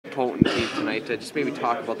potent team tonight. Just maybe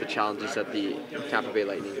talk about the challenges that the Tampa Bay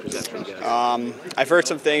Lightning present for you guys. I've heard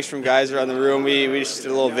some things from guys around the room. We just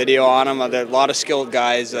did a little video on them. There are a lot of skilled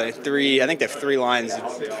guys. I think they have 3 lines.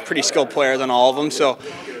 Pretty skilled players on all of them. So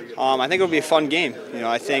I think it'll be a fun game.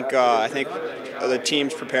 I think the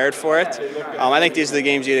team's prepared for it. I think these are the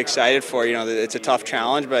games you get excited for. It's a tough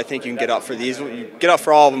challenge, but I think you can get up for these. You get up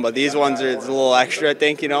for all of them, but these ones are a little extra, I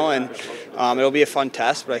think. And it'll be a fun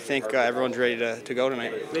test. But I think everyone's ready to go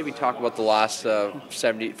tonight. Maybe talk about the last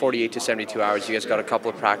 48 to 72 hours. You guys got a couple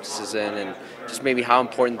of practices in, and just maybe how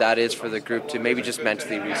important that is for the group to maybe just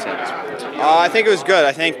mentally reset. I think it was good.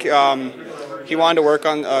 I think he wanted to work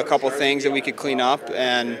on a couple of things that we could clean up,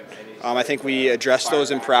 and I think we addressed those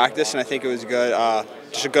in practice, and I think it was good.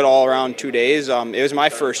 Just a good all-around 2 days. It was my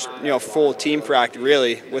first, full team practice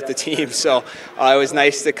really with the team, so it was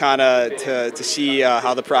nice to kind of to see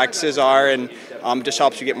how the practices are, and it just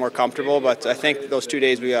helps you get more comfortable. But I think those 2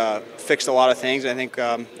 days we fixed a lot of things, and I think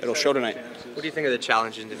it'll show tonight. What do you think of the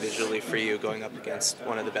challenge individually for you going up against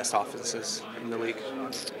one of the best offenses in the league?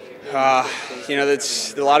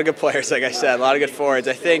 That's a lot of good players, like I said, a lot of good forwards.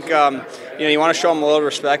 I think you want to show them a little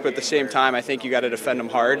respect, but at the same time, I think you got to defend them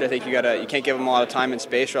hard. I think you can't give them a lot of time and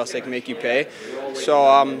space, or else they can make you pay. So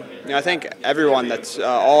I think everyone that's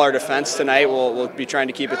all our defense tonight will be trying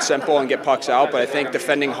to keep it simple and get pucks out. But I think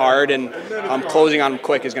defending hard and closing on them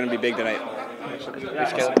quick is going to be big tonight.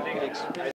 Thanks, Caleb.